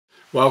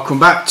Welcome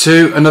back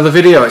to another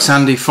video. It's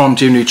Andy from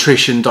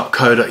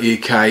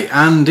gymnutrition.co.uk,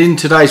 and in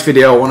today's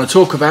video I want to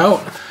talk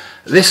about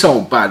this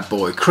old bad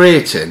boy,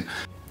 creatine.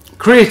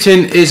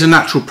 Creatine is a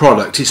natural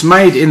product. It's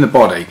made in the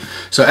body,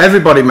 so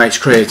everybody makes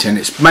creatine.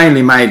 It's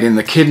mainly made in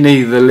the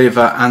kidney, the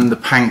liver and the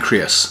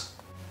pancreas,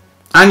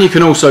 and you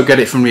can also get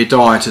it from your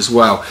diet as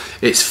well.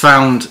 It's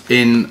found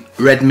in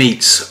red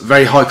meats,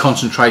 very high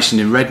concentration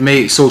in red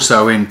meat. It's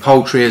also in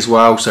poultry as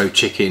well, so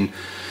chicken,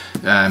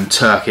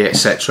 turkey,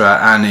 etc.,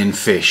 and in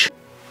fish.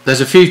 There's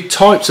a few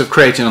types of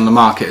creatine on the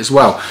market as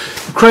well.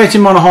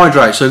 Creatine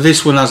monohydrate, so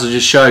this one, as I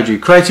just showed you,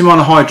 creatine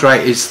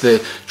monohydrate is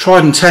the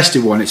tried and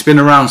tested one. It's been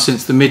around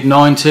since the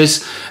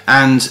mid-90s,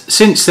 and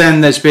since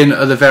then there's been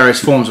other various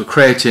forms of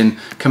creatine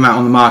come out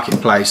on the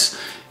marketplace.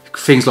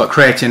 Things like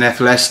creatine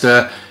ethyl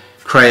ester,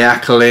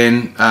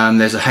 creatinine,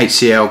 there's a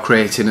HCl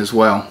creatine as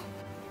well.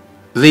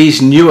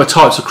 These newer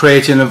types of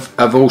creatine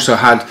have also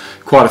had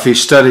quite a few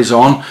studies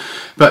on,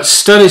 but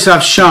studies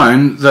have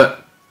shown that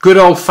good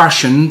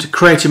old-fashioned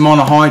creatine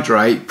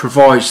monohydrate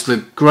provides the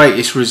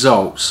greatest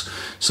results.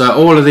 So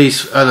all of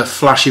these other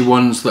flashy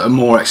ones that are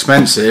more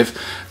expensive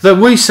that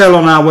we sell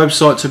on our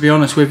website, to be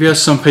honest with you,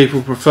 some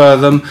people prefer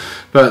them,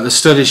 but the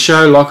studies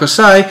show, like I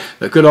say,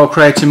 that good old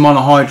creatine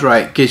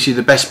monohydrate gives you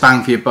the best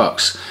bang for your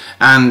bucks,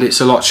 and it's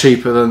a lot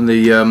cheaper than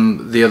the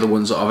other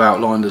ones that I've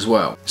outlined as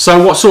well.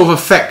 So what sort of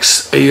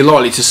effects are you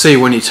likely to see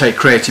when you take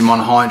creatine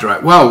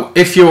monohydrate? Well,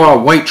 if you are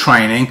weight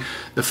training,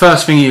 the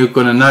first thing you're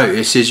going to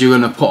notice is you're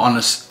going to put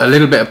on a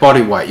little bit of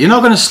body weight. You're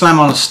not going to slam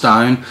on a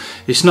stone.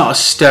 It's not a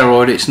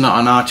steroid, it's not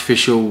an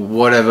artificial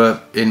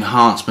whatever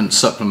enhancement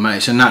supplement,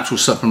 it's a natural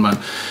supplement.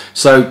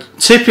 So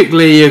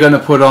typically you're going to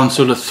put on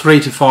sort of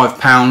 3 to 5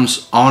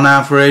 pounds on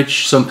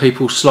average. Some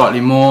people slightly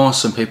more,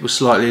 some people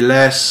slightly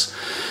less.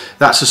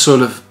 That's a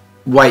sort of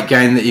weight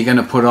gain that you're going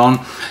to put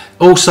on.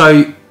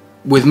 Also,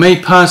 with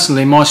me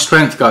personally, my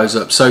strength goes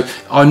up, so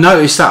I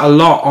notice that a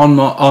lot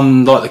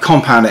on like the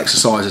compound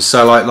exercises.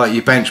 So like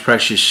your bench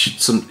press,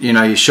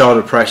 your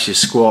shoulder press, your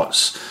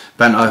squats,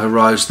 bent over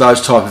rows,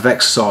 those type of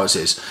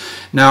exercises.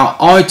 Now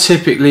I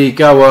typically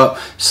go up,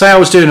 say I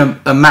was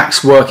doing a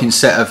max working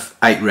set of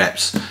 8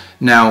 reps.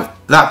 Now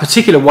that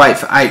particular weight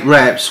for 8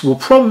 reps will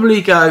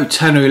probably go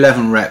 10 or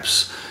 11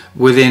 reps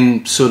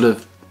within sort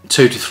of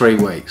 2 to 3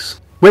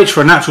 weeks, which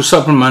for a natural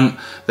supplement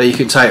that you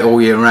can take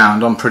all year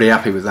round, I'm pretty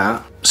happy with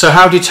that. So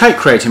how do you take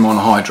creatine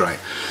monohydrate?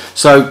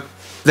 So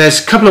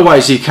there's a couple of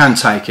ways you can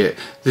take it.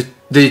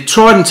 The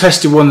tried and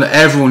tested one that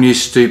everyone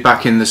used to do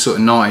back in the sort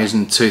of 90s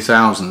and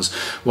 2000s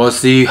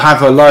was you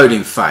have a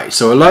loading phase.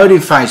 So a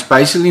loading phase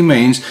basically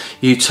means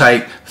you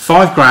take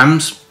 5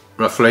 grams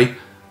roughly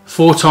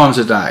 4 times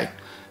a day,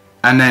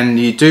 and then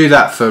you do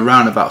that for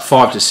around about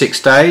 5 to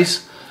 6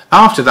 days.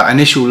 After that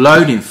initial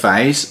loading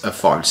phase of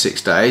 5 to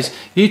 6 days,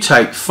 you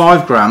take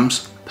 5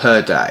 grams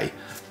per day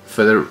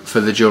for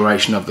the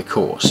duration of the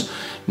course.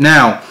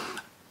 Now,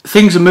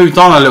 things have moved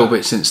on a little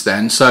bit since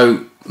then,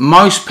 so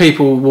most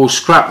people will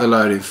scrap the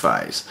loading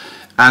phase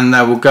and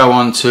they will go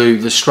on to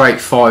the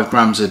straight 5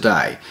 grams a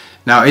day.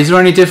 Now, is there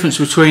any difference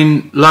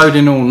between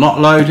loading or not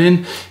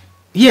loading?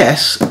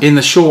 Yes, in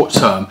the short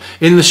term.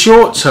 In the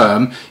short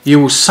term, you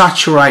will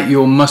saturate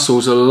your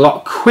muscles a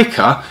lot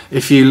quicker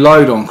if you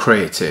load on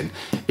creatine.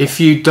 If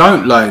you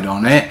don't load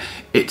on it,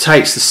 it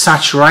takes the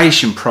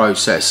saturation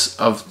process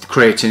of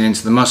creatine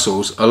into the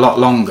muscles a lot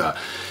longer.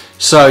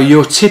 So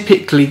you're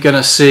typically going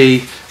to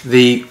see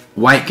the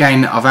weight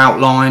gain that I've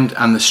outlined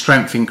and the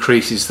strength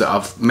increases that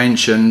I've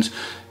mentioned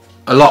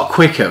a lot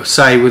quicker,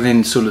 say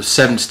within sort of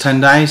 7 to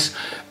 10 days.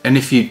 And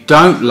if you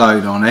don't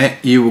load on it,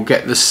 you will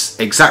get this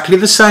exactly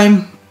the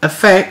same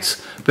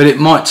effect, but it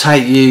might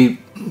take you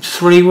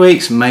 3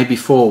 weeks, maybe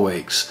 4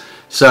 weeks.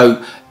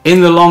 So in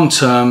the long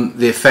term,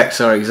 the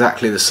effects are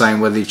exactly the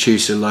same whether you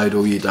choose to load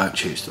or you don't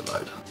choose to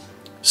load.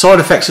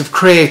 Side effects of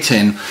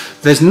creatine.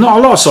 There's not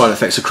a lot of side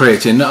effects of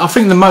creatine. I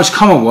think the most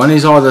common one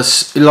is either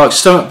like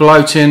stomach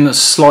bloating,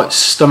 slight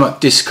stomach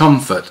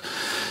discomfort.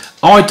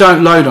 I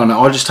don't load on it.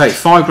 I just take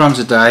 5 grams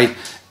a day,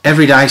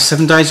 every day,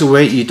 7 days a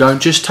week. You don't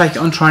just take it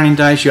on training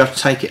days, you have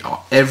to take it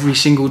every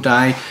single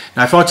day.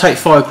 Now if I take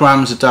 5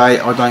 grams a day,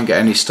 I don't get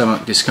any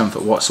stomach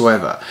discomfort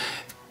whatsoever.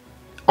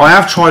 I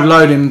have tried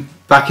loading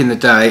back in the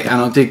day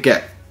and I did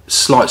get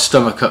slight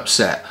stomach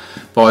upset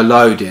by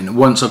loading.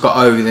 Once I got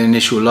over the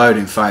initial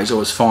loading phase, I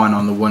was fine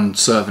on the 1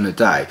 serving a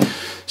day.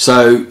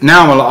 So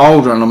now I'm a lot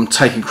older and I'm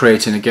taking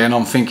creatine again,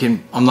 I'm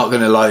thinking I'm not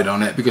going to load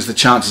on it because the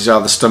chances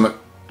are the stomach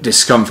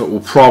discomfort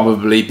will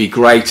probably be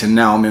greater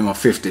now I'm in my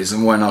 50s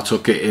than when I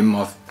took it in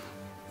my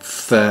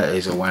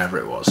 30s or whenever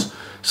it was.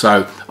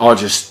 So I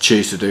just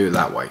choose to do it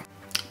that way.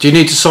 Do you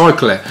need to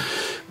cycle it?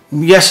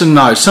 Yes and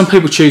no. Some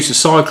people choose to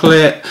cycle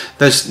it.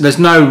 There's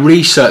no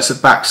research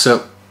that backs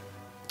up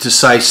to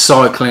say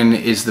cycling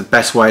is the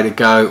best way to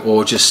go,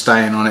 or just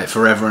staying on it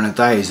forever and a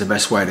day is the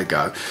best way to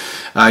go.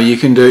 You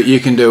can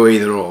do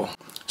either or.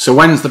 So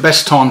when's the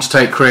best time to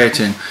take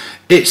creatine?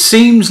 It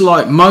seems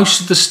like most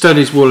of the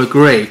studies will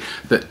agree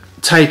that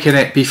taking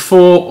it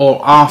before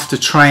or after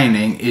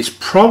training is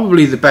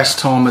probably the best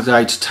time of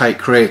day to take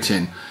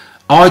creatine.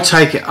 I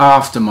take it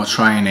after my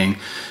training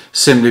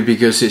simply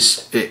because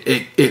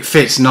it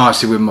fits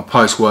nicely with my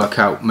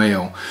post-workout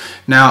meal.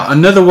 Now,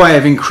 another way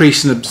of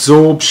increasing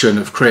absorption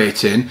of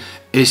creatine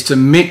is to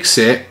mix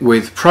it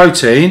with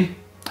protein,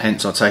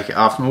 hence I take it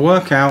after my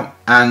workout,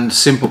 and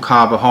simple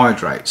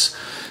carbohydrates.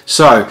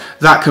 So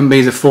that can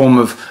be the form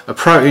of a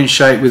protein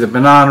shake with a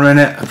banana in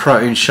it, a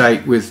protein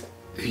shake with,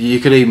 you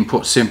could even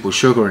put simple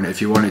sugar in it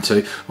if you wanted to,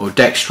 or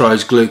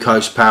dextrose,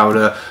 glucose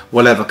powder,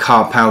 whatever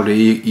carb powder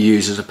you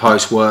use as a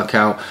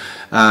post-workout.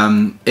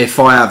 If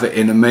I have it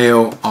in a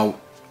meal,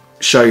 I'll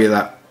show you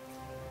that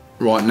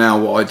right now,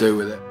 what I do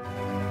with it.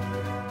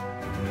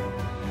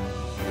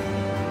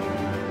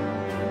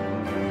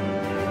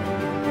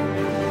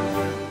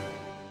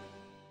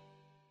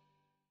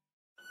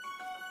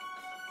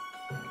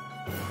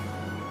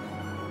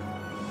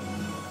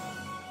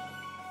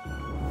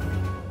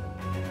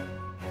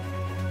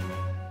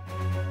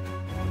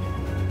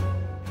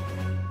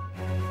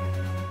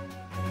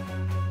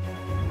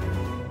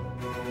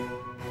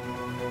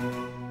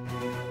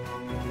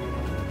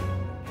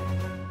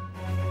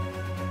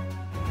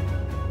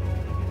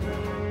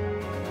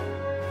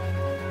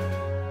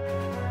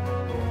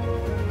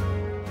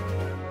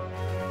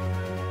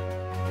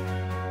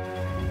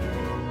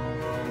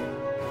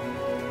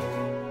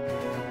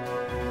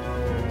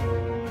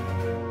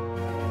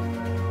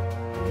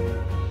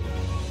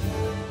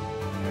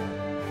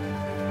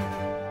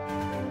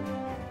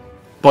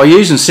 By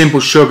using simple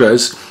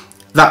sugars,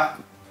 that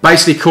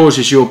basically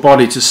causes your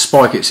body to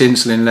spike its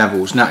insulin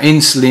levels. Now,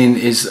 insulin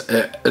is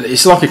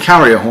it's like a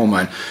carrier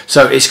hormone,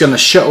 so it's going to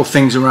shuttle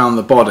things around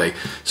the body.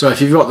 So if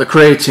you've got the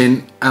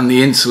creatine and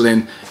the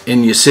insulin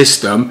in your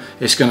system,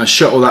 it's going to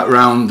shuttle that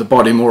around the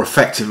body more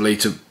effectively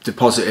to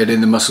deposit it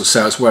in the muscle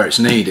cells where it's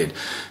needed.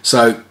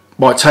 So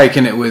by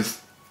taking it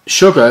with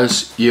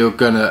sugars, you're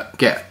going to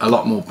get a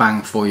lot more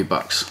bang for your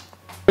bucks.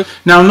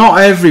 Now,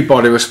 not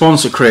everybody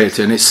responds to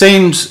creatine. It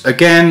seems,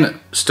 again,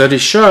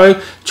 studies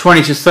show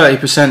 20 to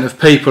 30% of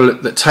people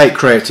that take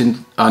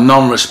creatine are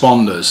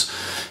non-responders.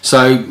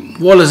 So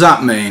what does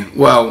that mean?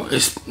 Well,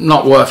 it's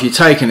not worth you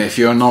taking it if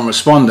you're a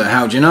non-responder.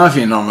 How do you know if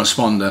you're a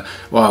non-responder?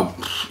 Well,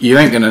 you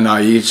ain't going to know.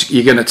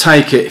 You're going to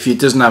take it. If it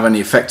doesn't have any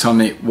effect on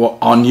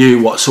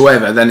you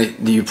whatsoever, then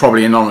you're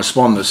probably a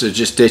non-responder, so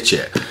just ditch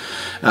it.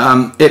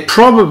 It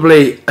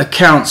probably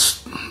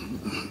accounts,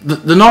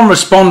 the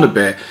non-responder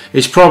bit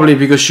is probably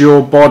because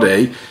your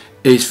body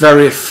is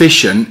very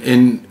efficient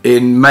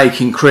in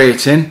making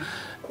creatine,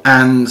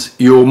 and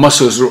your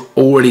muscles are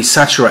already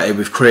saturated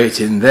with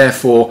creatine.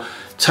 Therefore,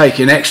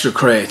 taking extra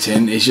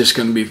creatine is just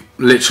going to be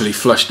literally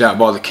flushed out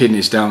by the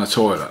kidneys down the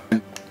toilet.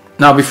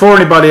 Now, before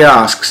anybody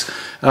asks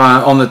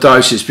on the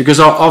doses, because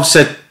I've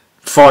said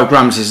 5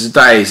 grams is a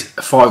day,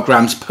 5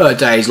 grams per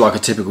day is like a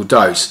typical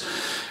dose.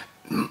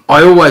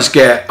 I always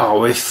get,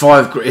 oh,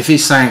 if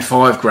he's saying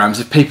 5 grams,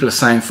 if people are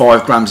saying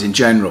 5 grams in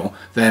general,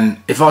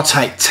 then if I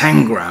take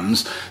 10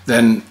 grams,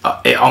 then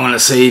I'm going to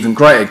see even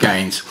greater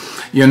gains.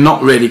 That's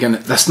not really going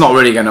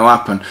to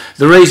happen.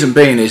 The reason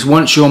being is,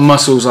 once your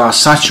muscles are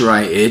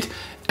saturated,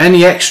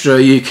 any extra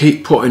you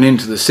keep putting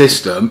into the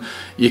system,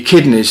 your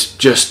kidneys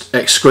just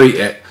excrete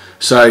it.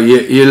 So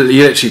you're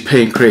literally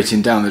peeing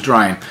creatine down the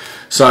drain.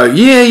 So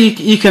yeah,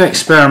 you can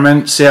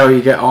experiment, see how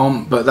you get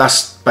on, but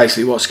that's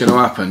basically what's going to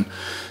happen.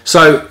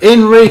 So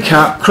in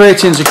recap,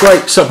 creatine is a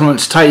great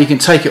supplement to take. You can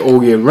take it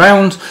all year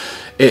round.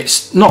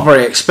 It's not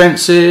very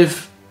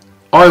expensive.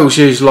 I always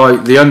use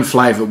like the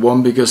unflavoured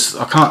one, because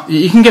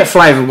you can get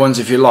flavoured ones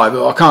if you like,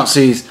 but I can't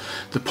see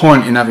the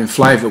point in having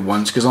flavoured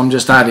ones, because I'm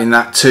just adding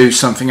that to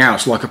something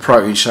else, like a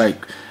protein shake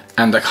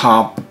and a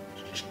carb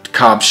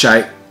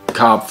shake,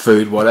 carb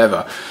food,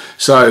 whatever.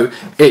 So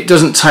it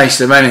doesn't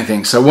taste of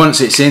anything. So once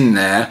it's in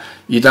there,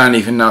 you don't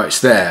even know it's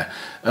there.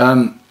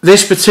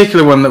 This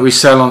particular one that we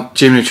sell on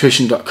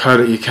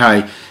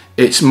gymnutrition.co.uk,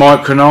 it's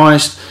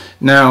micronized.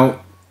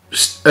 Now,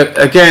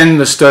 again,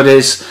 the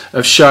studies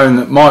have shown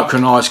that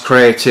micronized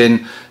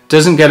creatine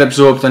doesn't get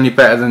absorbed any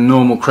better than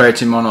normal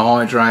creatine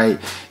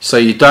monohydrate, so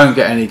you don't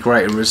get any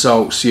greater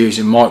results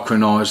using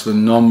micronized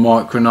than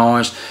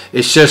non-micronized.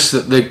 It's just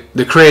that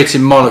the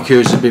creatine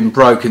molecules have been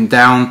broken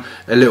down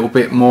a little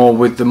bit more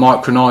with the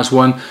micronized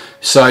one,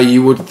 so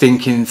you would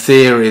think in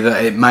theory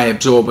that it may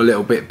absorb a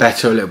little bit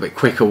better, a little bit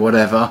quicker,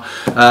 whatever,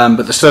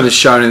 but the study's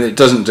shown that it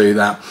doesn't do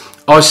that.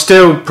 I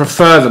still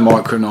prefer the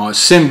micronized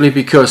simply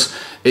because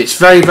it's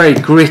very, very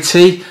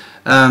gritty.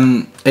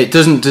 It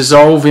doesn't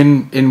dissolve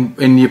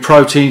in your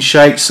protein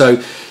shake,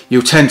 so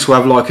you'll tend to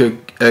have like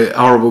a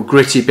horrible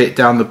gritty bit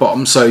down the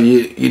bottom, so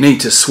you need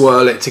to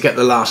swirl it to get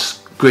the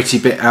last gritty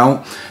bit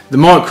out. The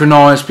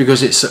micronized,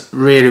 because it's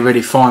really,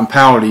 really fine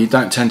powder, you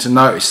don't tend to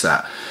notice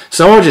that.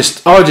 So I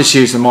just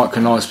use the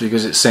micronized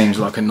because it seems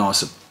like a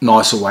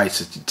nicer way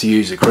to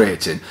use a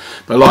creatine.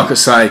 But like I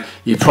say,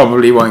 you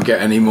probably won't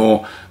get any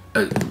more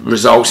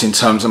results in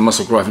terms of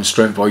muscle growth and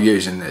strength by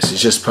using this.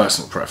 It's just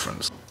personal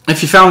preference.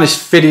 If you found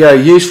this video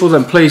useful,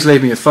 then please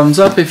leave me a thumbs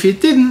up. If you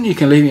didn't, you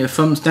can leave me a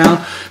thumbs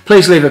down.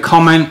 Please leave a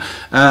comment.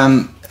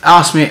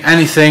 Ask me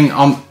anything.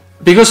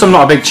 Because I'm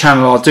not a big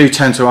channel, I do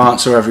tend to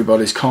answer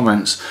everybody's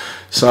comments.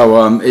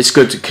 So it's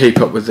good to keep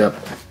up with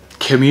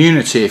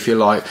community, if you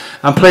like.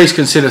 And please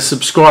consider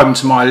subscribing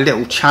to my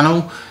little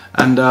channel.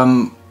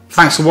 And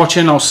thanks for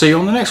watching. I'll see you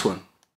on the next one.